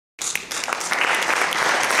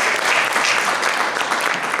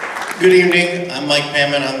Good evening. I'm Mike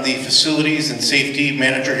Pammon. I'm the Facilities and Safety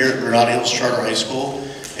Manager here at Granada Hills Charter High School.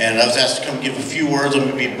 And I was asked to come give a few words. I'm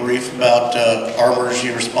going to be brief about our emergency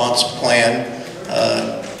response plan.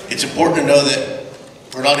 It's important to know that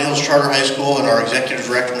Granada Hills Charter High School and our Executive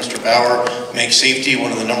Director, Mr. Bauer, make safety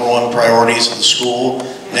one of the #1 priorities of the school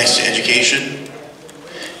next to education.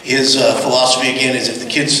 His philosophy, again, is if the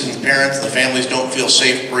kids and the parents and the families don't feel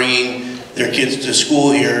safe bringing their kids to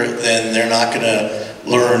school here, then they're not going to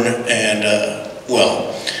learn and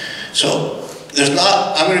well. So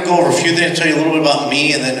I'm going to go over a few things, tell you a little bit about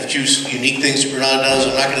me, and then a few unique things Granada does.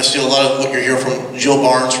 I'm not going to steal a lot of what you're hearing from Jill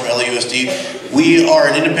Barnes from LAUSD. We are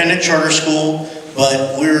an independent charter school,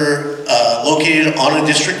 but we're located on a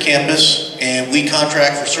district campus, and we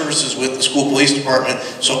contract for services with the school police department.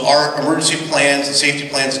 So our emergency plans and safety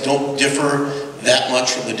plans don't differ that much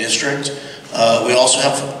from the district. We also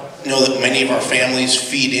know that many of our families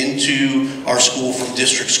feed into our school from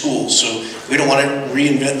district schools. So we don't want to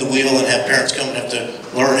reinvent the wheel and have parents come and have to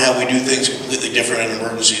learn how we do things completely different in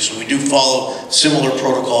emergencies. So we do follow similar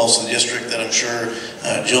protocols to the district that I'm sure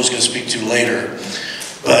Jill's going to speak to later.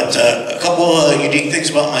 But a couple of unique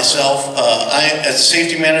things about myself. As a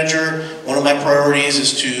safety manager, one of my priorities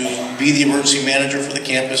is to be the emergency manager for the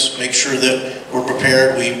campus, make sure that we're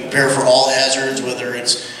prepared. We prepare for all hazards, whether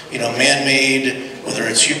it's man-made, whether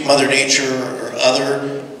it's Mother Nature or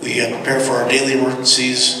other. We prepare for our daily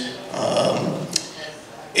emergencies,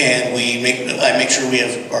 and I make sure we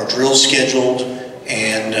have our drills scheduled,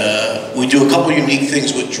 and we do a couple unique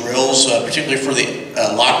things with drills, particularly for the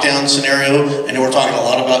lockdown scenario. I know we're talking a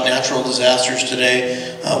lot about natural disasters today.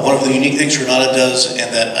 One of the unique things Granada does,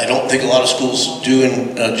 and that I don't think a lot of schools do,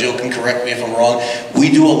 and Jill can correct me if I'm wrong, we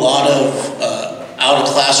do a lot of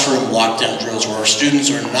out-of-classroom lockdown drills where our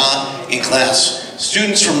students are not in class.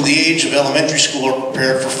 Students from the age of elementary school are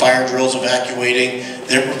prepared for fire drills, evacuating.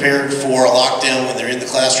 They're prepared for a lockdown when they're in the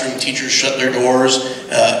classroom, teachers shut their doors,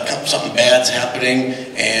 something bad's happening,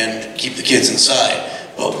 and keep the kids inside.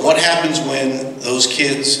 But what happens when those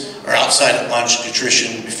kids are outside at lunch,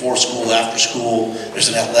 nutrition, before school, after school, there's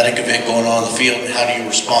an athletic event going on in the field, and how do you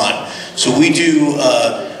respond? So we do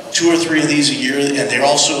 2 or 3 of these a year, and they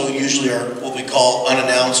also usually are what we call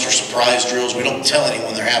unannounced or surprise drills. We don't tell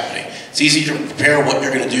anyone they're happening. It's easy to prepare what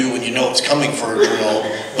you're going to do when you know it's coming for a drill,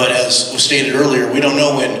 but as was stated earlier, we don't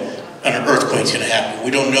know when an earthquake's going to happen.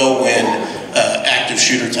 We don't know when active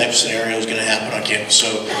shooter type scenario is going to happen on campus.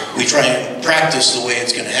 So we try and practice the way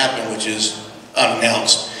it's going to happen, which is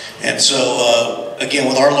unannounced. And so, again,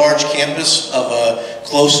 with our large campus of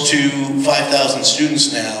close to 5,000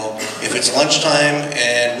 students now, if it's lunchtime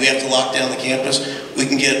and we have to lock down the campus, we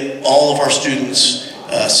can get all of our students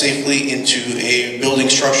safely into a building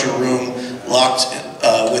structure room locked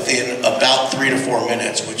within about 3 to 4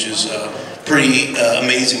 minutes, which is pretty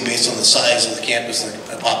amazing based on the size of the campus and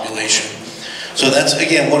the population. So that's,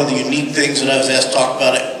 again, one of the unique things that I was asked to talk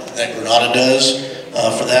about that Granada does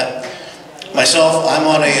for that. Myself, I'm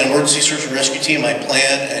on an emergency search and rescue team. I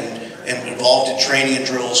plan and am involved in training and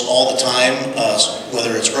drills all the time,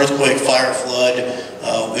 whether it's earthquake, fire, flood.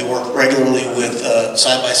 We work regularly with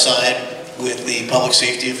side by side with the public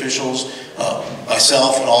safety officials.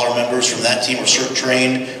 Myself and all our members from that team are CERT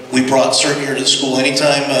trained. We brought CERT here to the school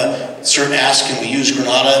anytime CERT asks, can we use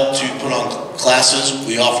Granada to put on classes?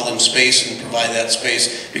 We offer them space and provide that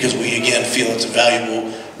space because we, again, feel it's a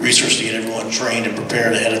valuable resource to get everyone trained and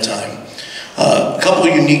prepared ahead of time. A couple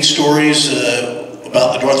of unique stories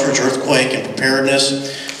about the Northridge earthquake and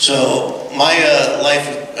preparedness. So my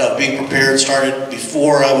life of being prepared started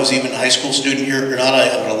before I was even a high school student here at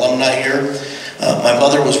Granada. I'm an alumni here. My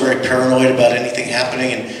mother was very paranoid about anything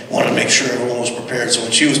happening and wanted to make sure everyone was prepared. So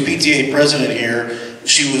when she was PTA president here,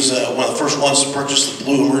 she was one of the first ones to purchase the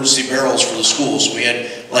blue emergency barrels for the schools. We had,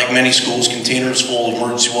 like many schools, containers full of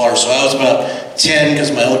emergency water. So I was about 10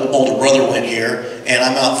 because my older brother went here, and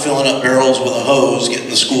I'm out filling up barrels with a hose, getting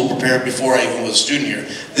the school prepared before I even was a student here.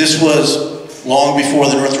 This was long before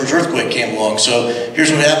the Northridge earthquake came along. So here's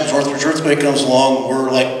what happens. Northridge earthquake comes along. We're,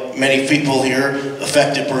 like many people here,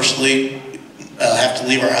 affected personally, have to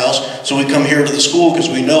leave our house. So we come here to the school because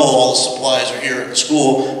we know all the supplies are here at the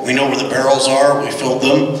school. We know where the barrels are. We filled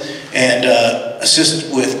them and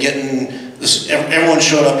assist with getting this. Everyone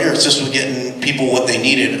showed up here, assisted with getting people what they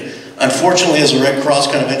needed. Unfortunately, as the Red Cross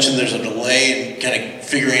kind of mentioned, there's a delay in kind of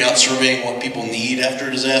figuring out, surveying what people need after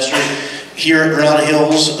a disaster. Here at Granada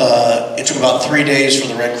Hills, it took about 3 days for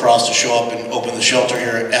the Red Cross to show up and open the shelter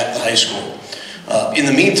here at the high school. In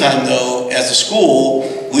the meantime, though, as a school,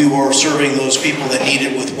 we were serving those people that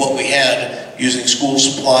needed with what we had, using school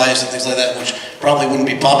supplies and things like that, which probably wouldn't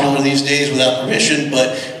be popular these days without permission,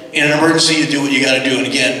 but in an emergency, you do what you got to do. And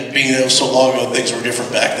again, being that it was so long ago, things were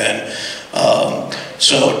different back then.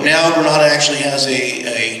 So now Granada actually has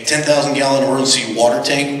a 10,000 gallon emergency water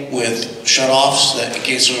tank with shutoffs that in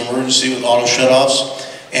case of emergency with auto shutoffs,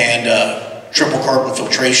 and triple carbon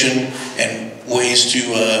filtration and ways to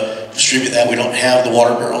distribute that. We don't have the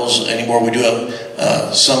water barrels anymore. We do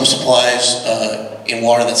have some supplies in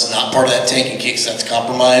water that's not part of that tank in case that's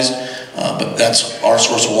compromised, but that's our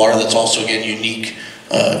source of water that's also, again, unique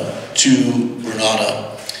to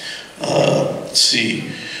Granada. Let's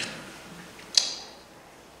see.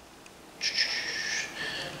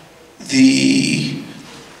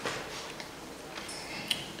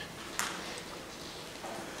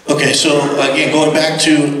 Okay, so again, going back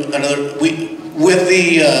to another, with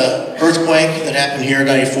the earthquake that happened here in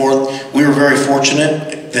 94th, we were very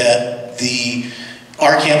fortunate that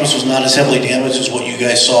our campus was not as heavily damaged as what you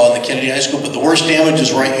guys saw in the Kennedy High School, but the worst damage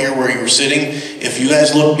is right here where you were sitting. If you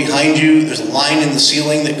guys look behind you, there's a line in the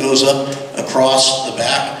ceiling that goes up across the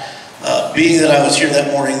back. Being that I was here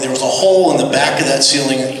that morning, there was a hole in the back of that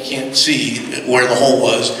ceiling that you can't see where the hole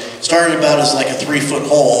was. It started about as like a 3-foot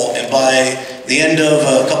hole, and by the end of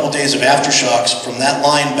a couple of days of aftershocks, from that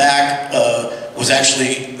line back was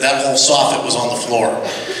actually, that whole soffit was on the floor.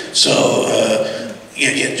 So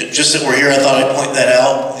just that we're here, I thought I'd point that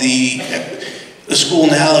out. The school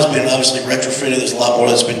now has been obviously retrofitted. There's a lot more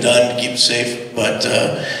that's been done to keep it safe, but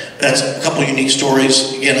that's a couple of unique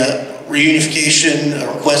stories. Again, reunification,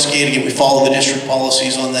 a request gate, again, we follow the district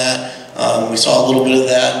policies on that. We saw a little bit of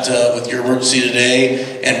that with your emergency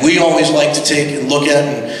today, and we always like to take and look at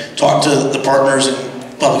and talk to the partners in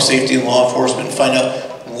public safety and law enforcement and find out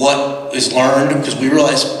what is learned, because we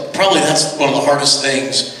realize probably that's one of the hardest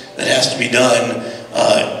things that has to be done,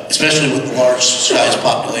 especially with the large size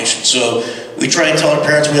population. So we try and tell our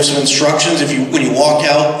parents we have some instructions. When you walk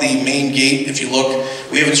out the main gate, if you look,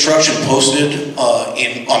 we have instruction posted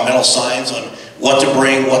on metal signs on what to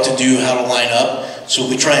bring, what to do, how to line up. So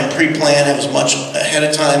we try and pre-plan, have as much ahead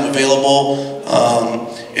of time available.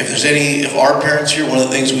 If our parents here, one of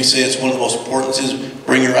the things we say is one of the most important is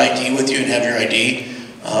bring your ID with you and have your ID.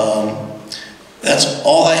 That's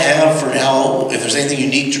all I have for now. If there's anything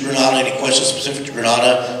unique to Granada, any questions specific to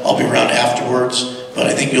Granada, I'll be around afterwards. But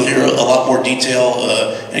I think you'll hear a lot more detail.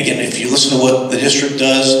 And again, if you listen to what the district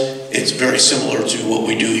does, it's very similar to what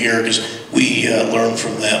we do here because we learn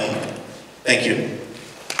from them. Thank you.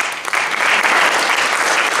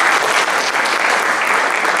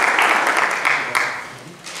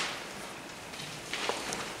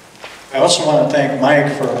 I also want to thank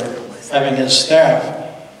Mike for having his staff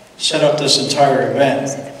set up this entire event,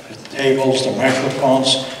 the tables, the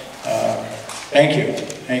microphones. Thank you,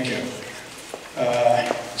 thank you.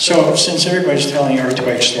 So since everybody's telling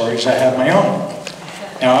earthquake stories, I have my own.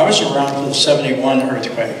 Now I was around for the 71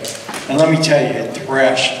 earthquake, and let me tell you, it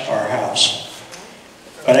thrashed our house.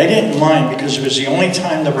 But I didn't mind because it was the only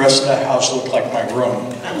time the rest of the house looked like my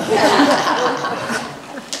room.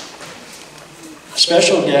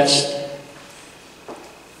 Special guest,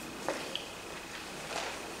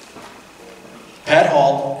 Pat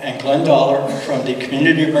Hall and Glenn Dollar from the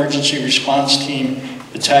Community Emergency Response Team,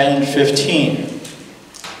 Battalion 15.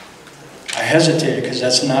 I hesitated because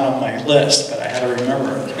that's not on my list, but I had to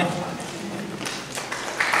remember it.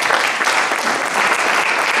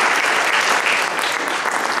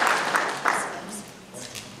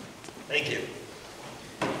 Thank you.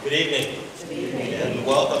 Good evening. Good evening. And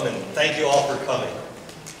welcome, and thank you all for coming.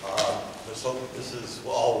 Let's hope this is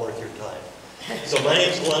all worth your time. So my name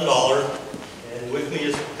is Glenn Dollar, and with me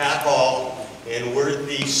is Pat Hall, and we're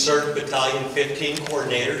the CERT Battalion 15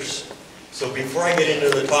 coordinators. So before I get into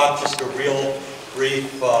the talk, just a real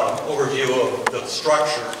brief overview of the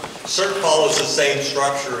structure. CERT follows the same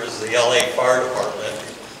structure as the LA Fire Department.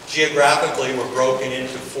 Geographically, we're broken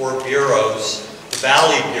into 4 bureaus. The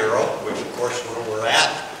Valley Bureau, which of course where we're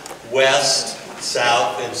at, West,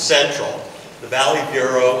 South, and Central. The Valley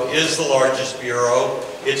Bureau is the largest bureau.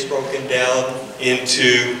 It's broken down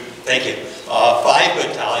into, thank you, 5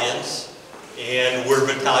 battalions. And we're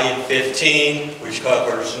Battalion 15, which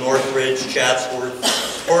covers Northridge, Chatsworth,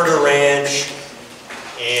 Porter Ranch,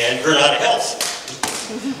 and Granada Hills.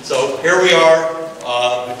 So here we are,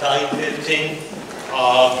 Battalion 15.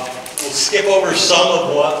 We'll skip over some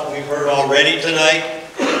of what we've heard already tonight.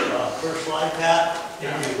 First slide, Pat,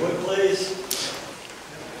 if you would please.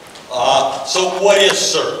 So what is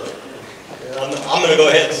CERT? I'm going to go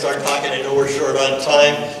ahead and start talking. I know we're short on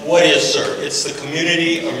time. What is CERT? It's the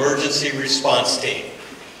Community Emergency Response Team.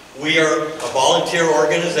 We are a volunteer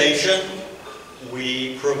organization.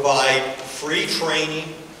 We provide free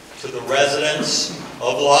training to the residents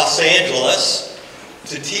of Los Angeles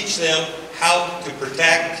to teach them how to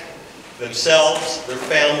protect themselves, their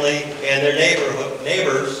family, and their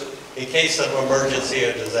neighbors in case of emergency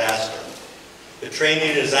or disaster. The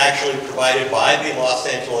training is actually provided by the Los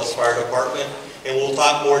Angeles Fire Department, and we'll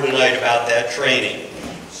talk more tonight about that training.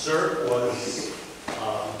 CERT was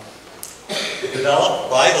developed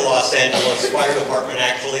by the Los Angeles Fire Department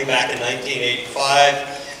actually back in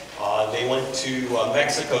 1985. They went to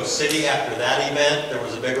Mexico City after that event. There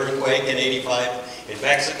was a big earthquake in '85 in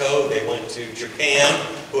Mexico. They went to Japan,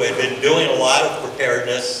 who had been doing a lot of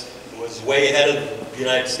preparedness, was way ahead of the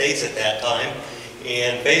United States at that time.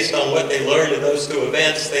 And based on what they learned in those two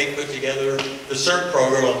events, they put together the CERT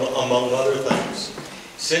program, among other things.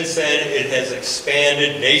 Since then, it has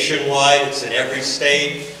expanded nationwide. It's in every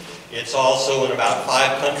state. It's also in about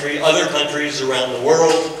 5 other countries around the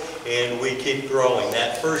world, and we keep growing.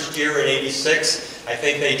 That first year in '86, I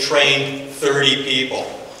think they trained 30 people.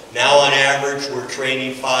 Now, on average, we're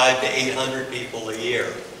training 500 to 800 people a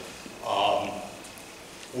year.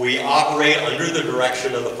 We operate under the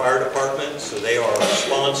direction of the fire department, so they are our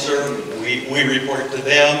sponsor. We report to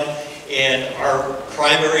them, and our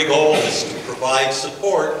primary goal is to provide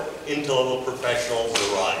support until the professionals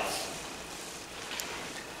arrive.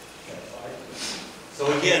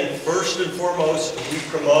 So again, first and foremost, we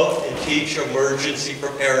promote and teach emergency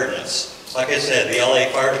preparedness. Like I said, the LA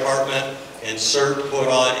Fire Department and CERT put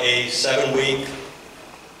on a 7-week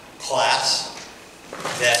class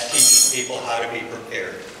that teaches people how to be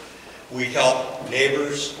prepared. We help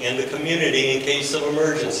neighbors and the community in case of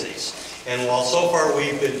emergencies. And while so far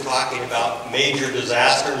we've been talking about major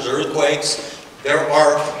disasters, earthquakes, there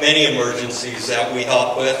are many emergencies that we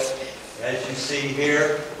help with. As you see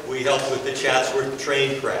here, we helped with the Chatsworth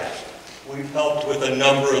train crash. We've helped with a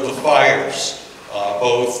number of the fires,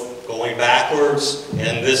 both going backwards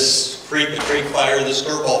and this the creek fire, the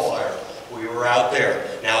Skirball fire. We were out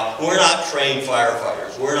there. Now, we're not trained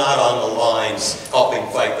firefighters. We're not on the lines helping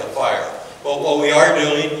fight the fire. But what we are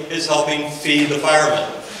doing is helping feed the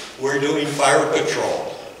firemen. We're doing fire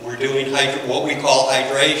patrol. We're doing what we call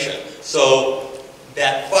hydration. So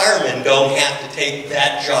that firemen don't have to take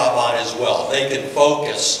that job on as well. They can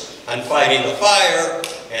focus on fighting the fire,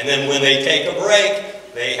 and then when they take a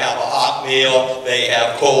break, they have a hot meal, they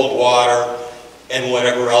have cold water, and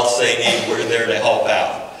whatever else they need, we're there to help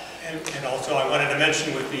out. And also I wanted to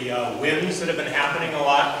mention with the winds that have been happening a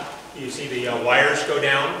lot, you see the wires go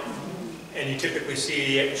down, and you typically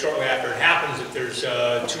see shortly after it happens that there's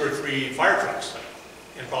 2 or 3 fire trucks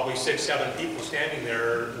and probably 6, 7 people standing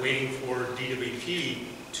there waiting for DWP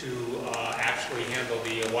to actually handle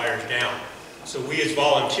the wires down. So we as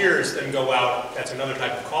volunteers then go out, that's another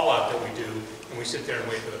type of call out that we do, and we sit there and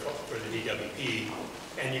wait for the DWP.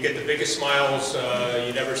 And you get the biggest smiles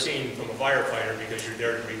you've ever seen from a firefighter because you're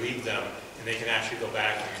there to relieve them, and they can actually go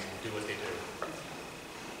back and do what they do.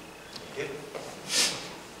 Okay.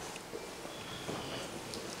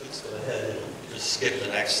 Let's go ahead and just skip the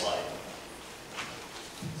next slide.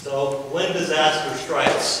 So, when disaster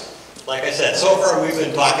strikes, like I said, so far we've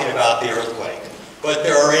been talking about the earthquake, but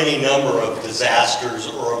there are any number of disasters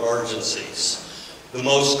or emergencies. The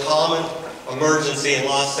most common emergency in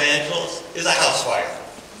Los Angeles is a house fire.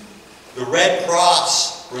 The Red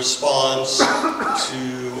Cross responds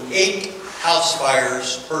to 8 house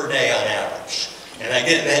fires per day on average.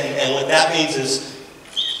 And what that means is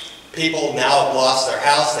people now have lost their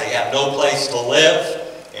house, they have no place to live,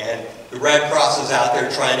 and the Red Cross is out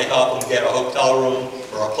there trying to help them get a hotel room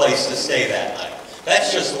or a place to stay that night.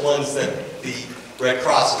 That's just the ones that the Red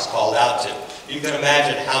Cross is called out to. You can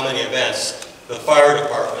imagine how many events the fire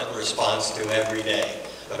department responds to every day.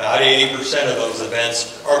 About 80% of those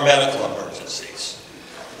events are medical emergencies.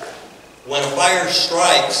 When a fire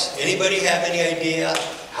strikes, anybody have any idea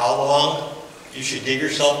how long you should dig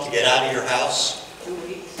yourself to get out of your house? 2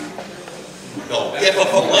 weeks. No. When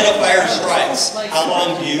a fire strikes, how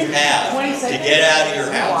long do you have to get out of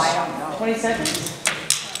your house? I don't know. 20 seconds?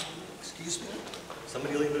 Excuse me?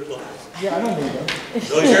 Somebody leave their clothes. Yeah, I don't need them.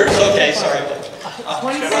 Those yours? Okay, sorry.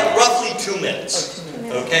 20 seconds. Roughly 2 minutes.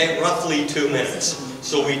 Okay, roughly 2 minutes.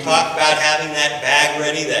 So we talk about having that bag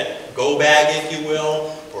ready, that go bag, if you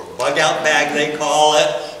will, or bug out bag they call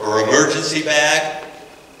it, or emergency bag.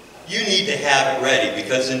 You need to have it ready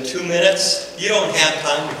because in 2 minutes, you don't have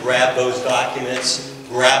time to grab those documents,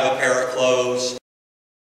 grab a pair of clothes,